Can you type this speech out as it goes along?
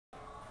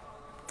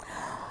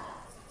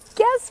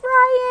guess where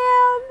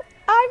I am?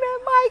 I'm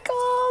at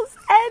Michael's,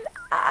 and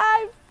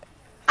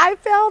I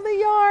found the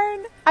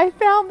yarn. I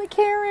found the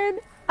Caron.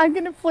 I'm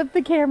gonna flip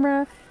the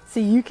camera so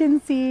you can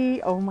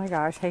see. Oh my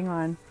gosh, hang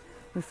on.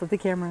 Let me flip the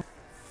camera.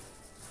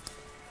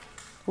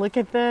 Look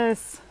at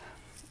this.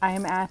 I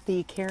am at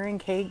the Caron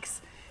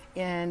Cakes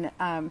in,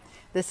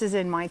 this is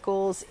in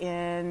Michael's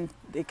in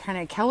the kind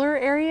of Keller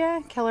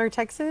area, Keller,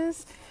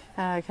 Texas,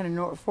 kind of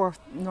North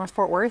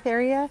Fort Worth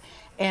area.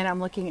 And I'm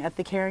looking at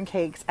the Caron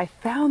Cakes. I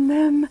found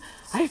them.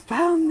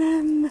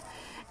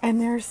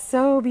 And they're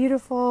so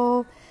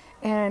beautiful.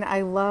 And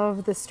I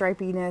love the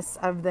stripiness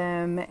of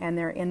them. And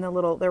they're in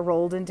they're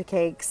rolled into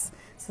cakes.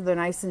 So they're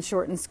nice and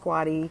short and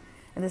squatty.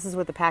 And this is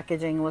what the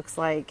packaging looks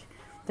like.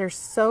 They're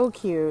so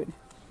cute.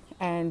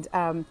 And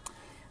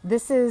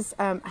this is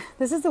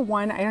the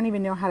one, I don't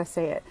even know how to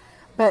say it,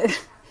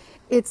 but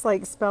it's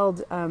like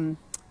spelled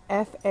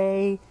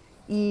Faerie,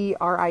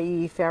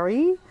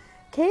 fairy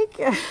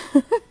cake.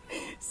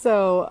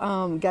 So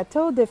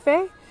gâteau de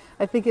fée,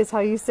 I think is how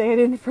you say it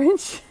in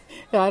French.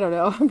 I don't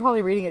know, I'm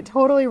probably reading it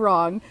totally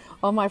wrong.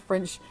 All my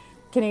French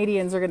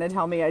Canadians are going to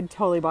tell me I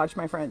totally botched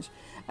my French.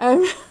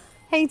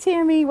 Hey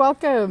Tammy,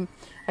 welcome.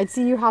 I'd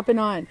see you hopping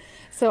on.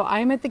 So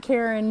I'm at the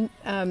Caron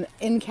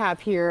end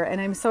cap here,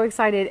 and I'm so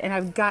excited, and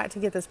I've got to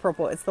get this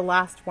purple. It's the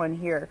last one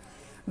here.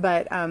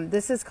 But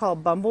this is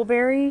called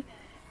Bumbleberry,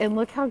 and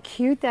look how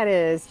cute that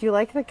is. Do you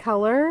like the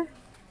color?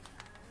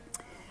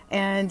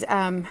 And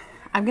I'm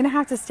going to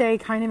have to stay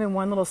kind of in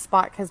one little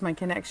spot because my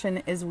connection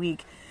is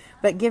weak.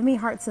 But give me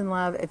hearts and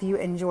love if you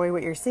enjoy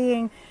what you're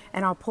seeing,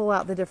 and I'll pull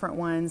out the different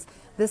ones.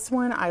 This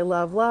one I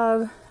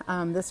love.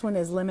 This one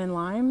is lemon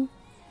lime.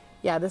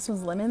 Yeah, this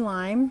one's lemon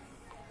lime.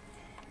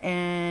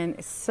 And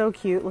it's so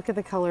cute. Look at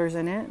the colors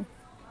in it.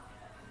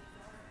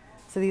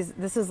 So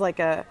this is like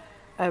a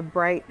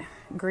bright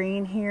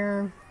green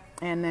here,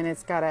 and then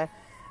it's got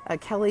a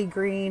Kelly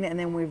green, and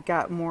then we've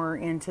got more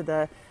into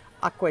the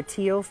aqua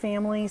teal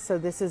family. So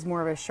this is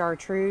more of a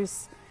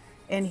chartreuse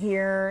in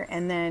here,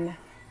 and then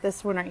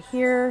this one right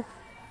here.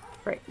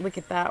 Right, look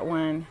at that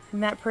one. Isn't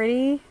that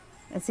pretty?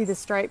 And see the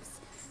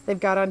stripes they've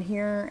got on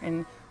here,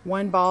 and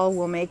one ball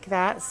will make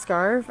that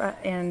scarf.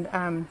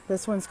 And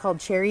this one's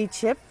called Cherry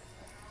Chip.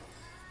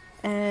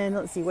 And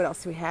let's see what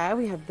else we have.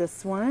 We have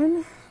this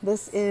one.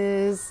 This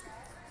is,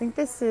 I think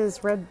this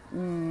is red.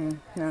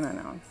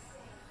 No.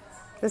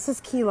 This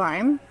is key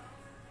lime.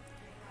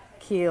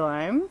 Key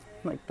lime,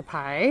 like the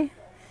pie.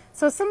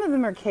 So some of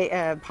them are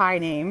pie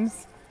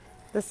names.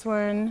 This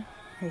one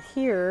right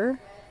here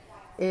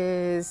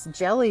is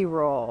jelly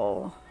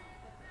roll.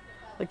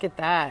 Look at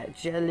that,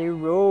 jelly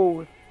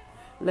roll.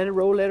 Let it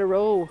roll, let it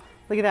roll.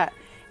 Look at that.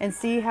 And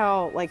see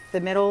how like the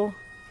middle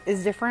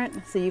is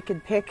different. So you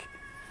could pick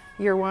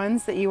your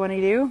ones that you want to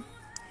do,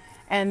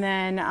 and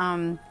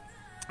then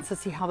so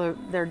see how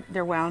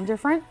they're wound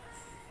different.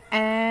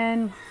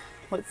 And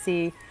let's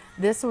see,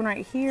 this one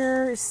right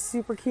here is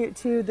super cute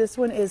too. This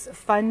one is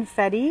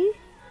funfetti.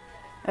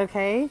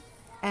 Okay,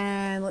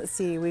 and let's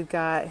see, we've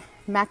got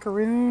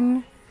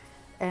macaroon,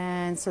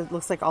 and so it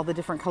looks like all the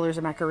different colors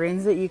of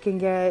macaroons that you can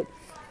get.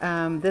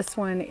 This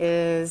one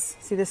is,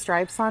 see the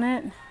stripes on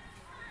it?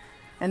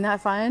 Isn't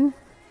that fun?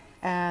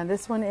 And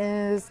this one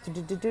is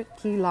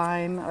key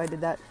lime. Oh, I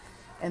did that.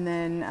 And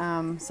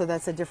then, so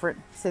that's a different,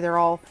 see they're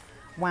all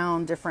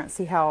wound different.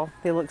 See how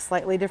they look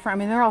slightly different? I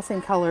mean, they're all same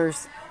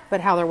colors,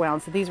 but how they're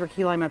wound. So these were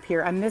key lime up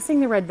here. I'm missing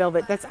the red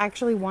velvet. That's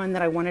actually one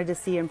that I wanted to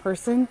see in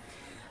person.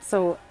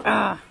 So,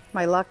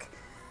 my luck.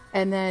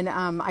 And then,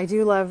 I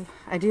do love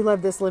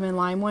this lemon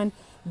lime one.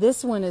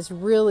 This one is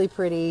really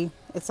pretty.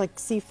 It's like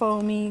sea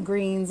foamy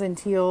greens and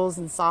teals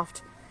and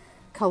soft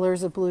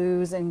colors of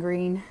blues and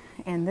green.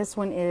 And this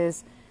one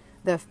is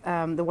the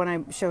one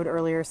I showed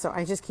earlier. So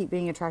I just keep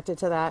being attracted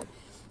to that.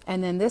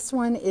 And then this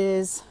one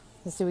is,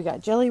 let's see, we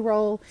got jelly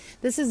roll.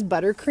 This is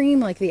buttercream,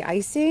 like the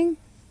icing.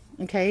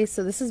 Okay,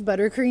 so this is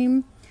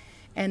buttercream.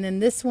 And then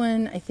this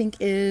one I think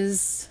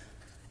is,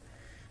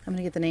 I'm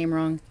gonna get the name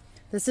wrong.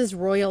 This is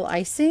royal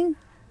icing.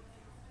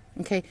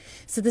 Okay,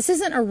 so this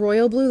isn't a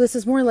royal blue. This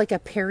is more like a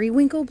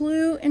periwinkle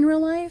blue in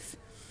real life.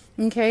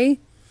 Okay,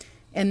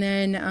 and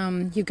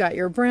then you got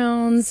your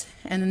browns,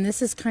 and then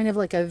this is kind of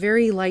like a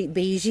very light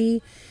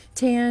beigey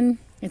tan.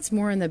 It's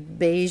more in the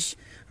beige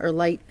or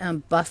light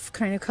buff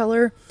kind of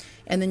color.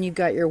 And then you've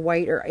got your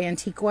white or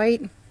antique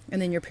white,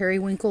 and then your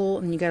periwinkle,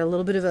 and you got a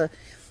little bit of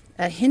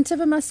a hint of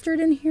a mustard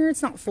in here.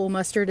 It's not full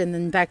mustard. And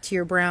then back to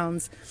your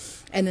browns.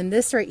 And then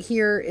this right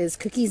here is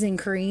cookies and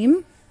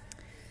cream.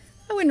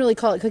 I wouldn't really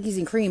call it cookies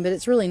and cream, but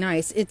it's really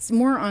nice. It's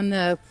more on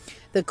the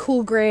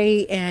cool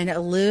gray and a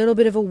little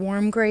bit of a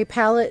warm gray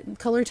palette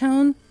color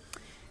tone,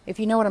 if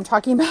you know what I'm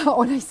talking about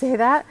when I say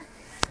that.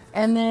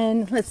 And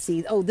then let's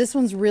see. Oh, this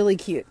one's really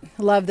cute.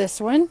 Love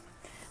this one.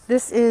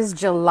 This is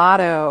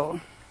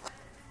gelato.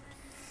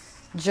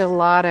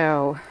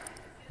 Gelato.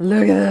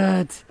 Look at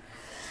that.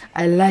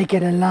 I like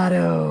it a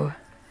lot.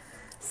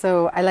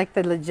 So I like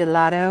the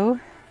gelato,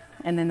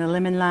 and then the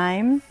lemon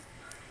lime,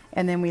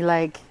 and then we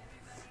like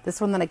this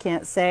one that I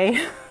can't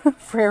say,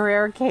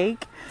 Ferrer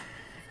cake.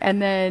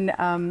 And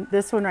then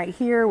this one right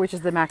here, which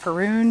is the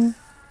macaroon.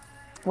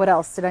 What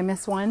else? Did I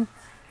miss one?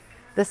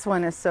 This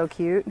one is so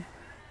cute.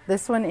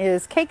 This one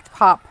is caked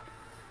pop.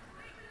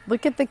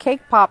 Look at the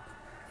cake pop.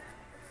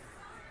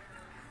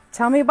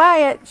 Tell me buy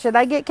it. Should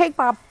I get cake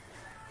pop?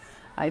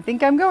 I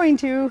think I'm going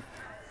to.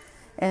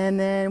 And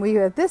then we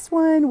have this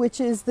one, which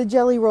is the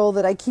jelly roll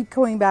that I keep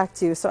going back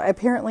to. So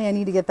apparently I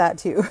need to get that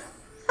too.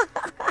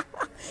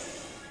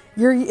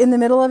 You're in the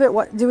middle of it.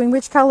 What, doing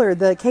which color?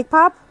 The cake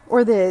pop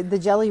or the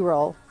jelly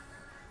roll?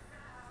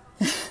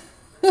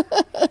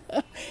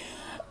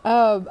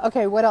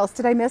 Okay, what else?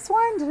 Did I miss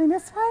one? Did I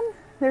miss one?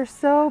 They're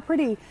so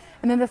pretty.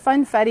 And then the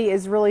funfetti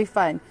is really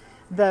fun.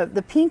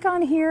 The pink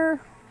on here,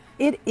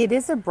 it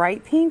is a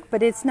bright pink,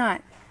 but it's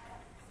not.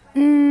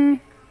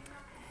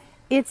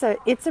 It's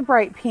a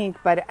bright pink,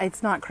 but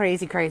it's not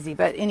crazy.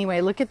 But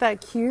anyway, look at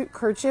that cute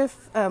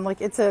kerchief.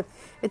 Like it's a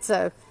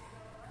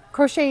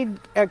crocheted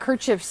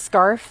kerchief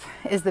scarf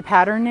is the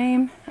pattern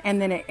name,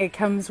 and then it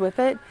comes with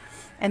it.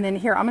 And then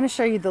here, I'm going to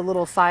show you the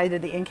little side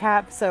of the end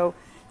cap. So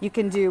you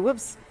can do,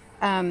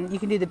 you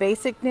can do the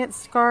basic knit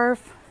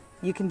scarf.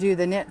 You can do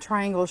the knit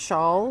triangle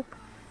shawl.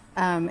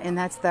 And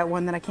that's that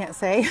one that I can't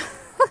say.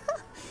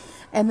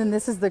 And then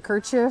this is the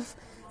kerchief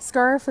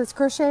scarf that's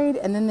crocheted.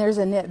 And then there's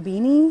a knit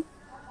beanie.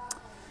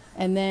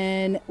 And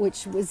then,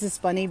 which was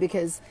just funny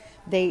because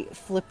they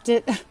flipped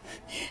it.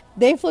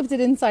 They flipped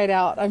it inside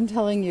out. I'm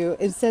telling you,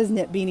 it says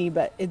knit beanie,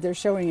 but they're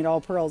showing it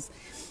all pearls.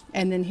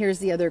 And then here's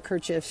the other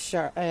kerchief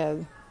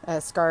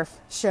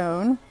scarf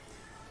shown.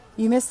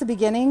 You missed the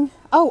beginning.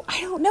 Oh,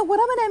 I don't know what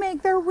I'm going to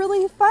make. They're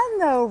really fun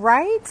though,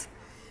 right?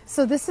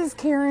 So this is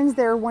Caron's,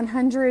 their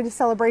 100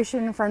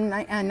 celebration from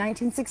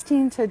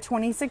 1916 to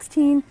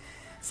 2016.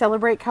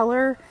 Celebrate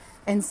color.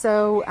 And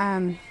so,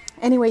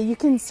 anyway, you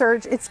can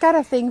search. It's got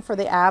a thing for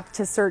the app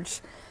to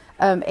search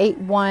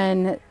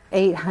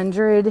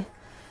 81800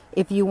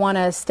 if you want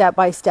a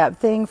step-by-step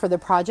thing for the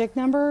project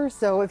number.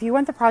 So if you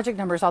want the project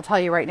numbers, I'll tell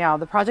you right now.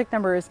 The project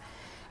number is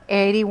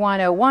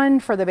 8101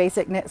 for the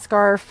basic knit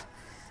scarf,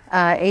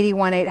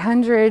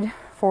 81800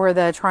 for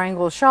the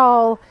triangle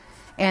shawl,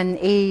 and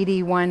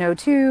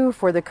 8102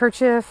 for the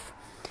kerchief,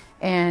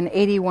 and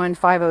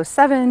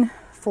 81507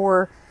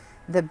 for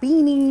the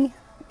beanie.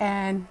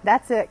 And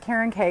that's it,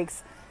 Caron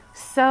Cakes.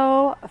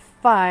 So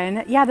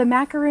fun. Yeah, the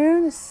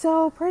macaroon is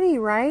so pretty,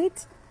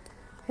 right?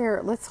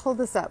 Here, let's hold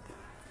this up.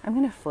 I'm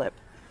going to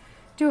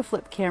do a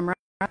flip camera.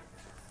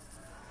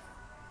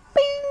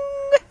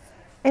 Bing!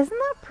 Isn't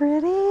that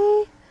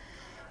pretty?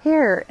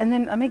 Here, and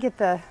then let me get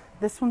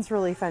this one's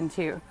really fun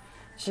too.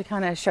 Just to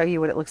kind of show you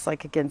what it looks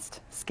like against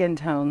skin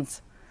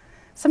tones.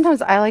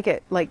 Sometimes I like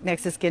it like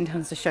next to skin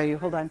tones to show you.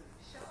 Hold on.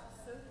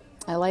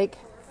 I like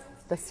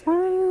this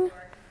one.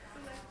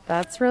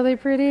 That's really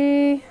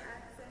pretty.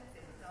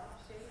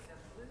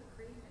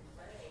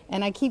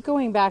 And I keep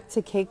going back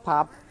to cake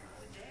pop.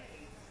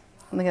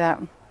 Look at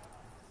that.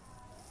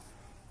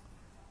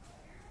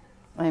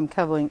 I am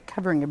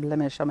covering a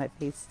blemish on my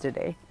face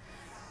today.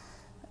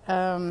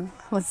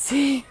 Let's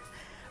see.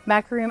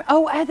 Macaroon.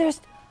 Oh,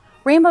 there's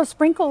rainbow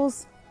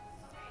sprinkles.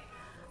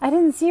 I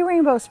didn't see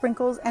rainbow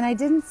sprinkles, and I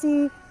didn't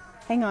see,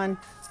 hang on.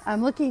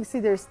 I'm looking, see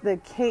there's the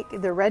cake,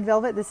 the red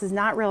velvet. This is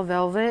not real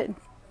velvet.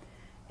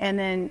 And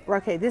then,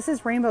 okay, this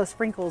is rainbow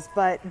sprinkles,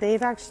 but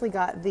they've actually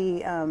got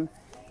the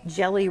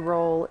jelly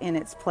roll in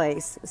its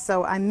place.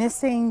 So I'm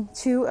missing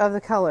two of the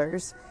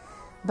colors.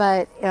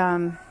 But,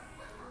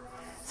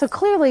 so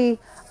clearly,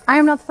 I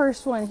am not the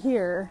first one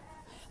here.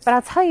 But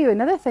I'll tell you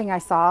another thing I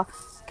saw.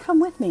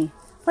 Come with me.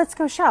 Let's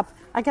go shop.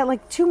 I got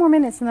like 2 more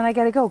minutes and then I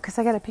got to go because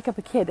I got to pick up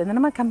a kid and then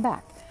I'm going to come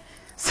back.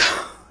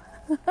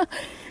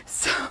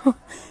 So,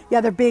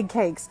 yeah, they're big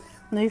cakes.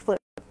 Let me flip.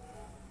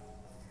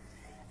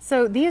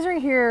 So these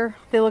right here,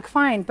 they look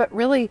fine, but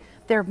really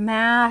they're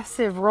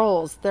massive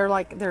rolls. They're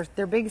like,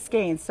 they're big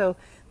skeins. So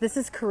this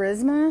is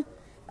Charisma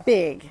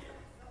big.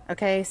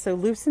 Okay, so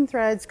loops and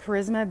threads,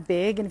 Charisma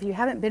big. And if you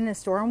haven't been in a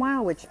store in a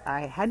while, which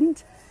I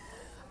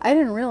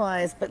didn't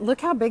realize, but look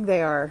how big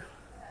they are.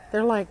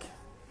 They're like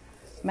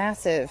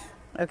massive,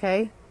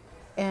 okay?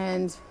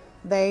 And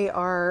they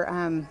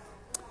are,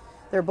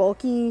 they're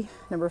bulky.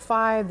 Number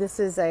 5, this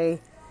is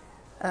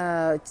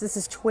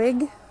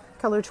twig,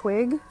 color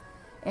twig.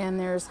 And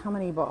there's how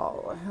many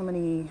ball? How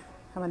many?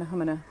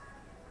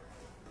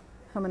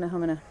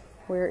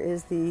 Where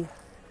is the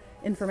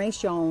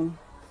information?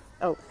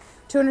 Oh,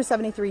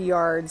 273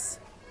 yards,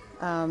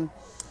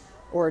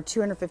 or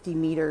 250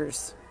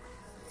 meters.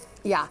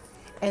 Yeah.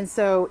 And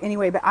so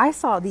anyway, but I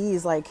saw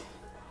these like,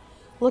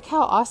 look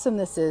how awesome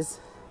this is.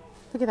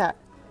 Look at that.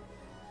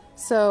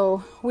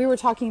 So we were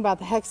talking about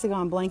the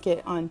hexagon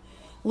blanket on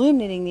loom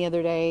knitting the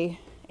other day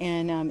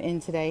and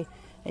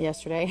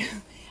yesterday.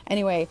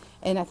 Anyway,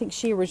 and I think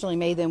she originally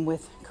made them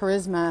with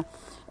Charisma.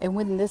 And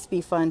wouldn't this be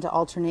fun to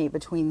alternate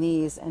between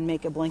these and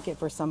make a blanket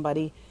for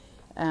somebody?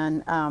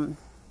 And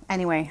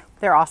anyway,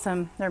 they're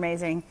awesome. They're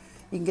amazing.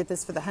 You can get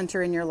this for the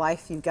hunter in your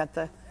life. You've got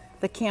the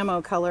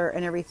camo color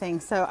and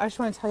everything. So I just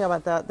want to tell you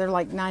about that. They're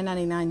like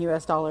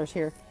 $9.99 US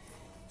here.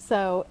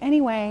 So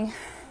anyway,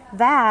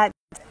 that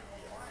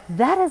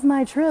that is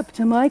my trip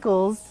to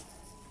Michael's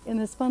in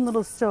this fun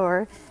little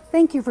store.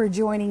 Thank you for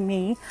joining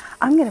me.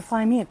 I'm going to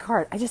find me a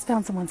cart. I just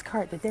found someone's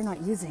cart that they're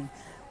not using.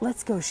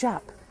 Let's go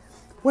shop.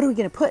 What are we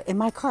going to put in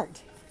my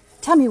cart?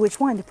 Tell me which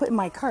one to put in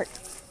my cart.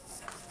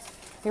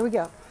 Here we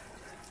go.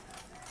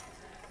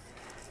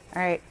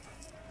 All right.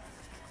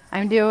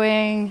 I'm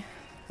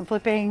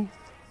flipping.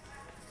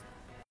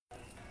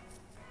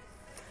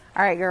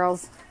 All right,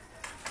 girls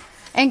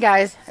and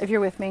guys, if you're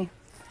with me.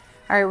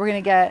 All right, we're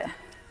going to get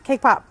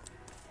cake pop.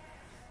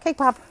 Cake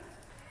pop.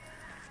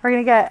 We're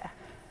going to get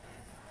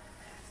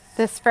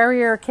this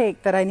Ferrier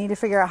cake that I need to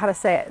figure out how to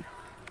say it.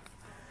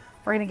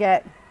 We're going to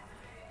get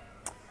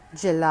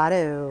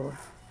gelato.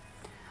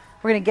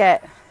 We're going to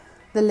get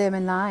the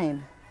lemon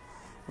lime,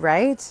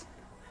 right?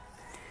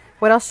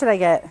 What else should I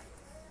get?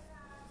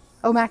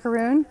 Oh,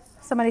 macaroon.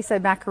 Somebody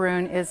said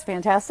macaroon is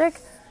fantastic.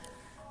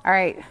 All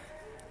right.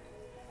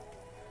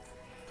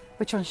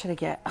 Which one should I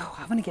get? Oh,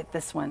 I want to get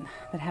this one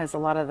that has a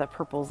lot of the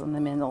purples in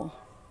the middle.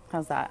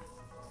 How's that?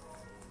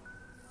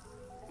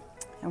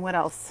 And what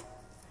else?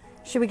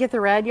 Should we get the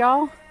red,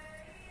 y'all?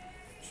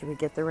 Should we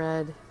get the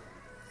red?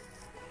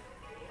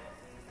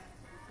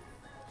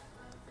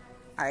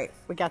 All right,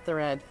 we got the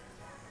red.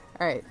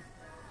 All right.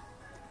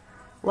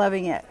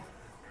 Loving it.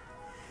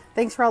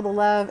 Thanks for all the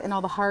love and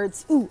all the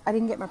hearts. Ooh, I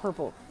didn't get my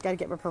purple. Got to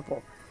get my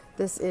purple.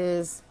 This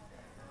is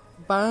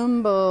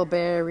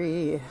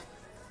Bumbleberry.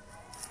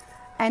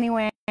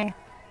 Anyway,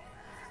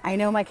 I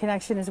know my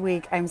connection is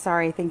weak. I'm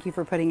sorry. Thank you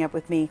for putting up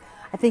with me.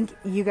 I think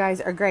you guys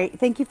are great.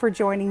 Thank you for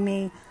joining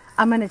me.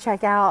 I'm going to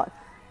check out.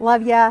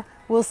 Love ya.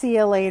 We'll see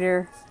you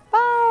later.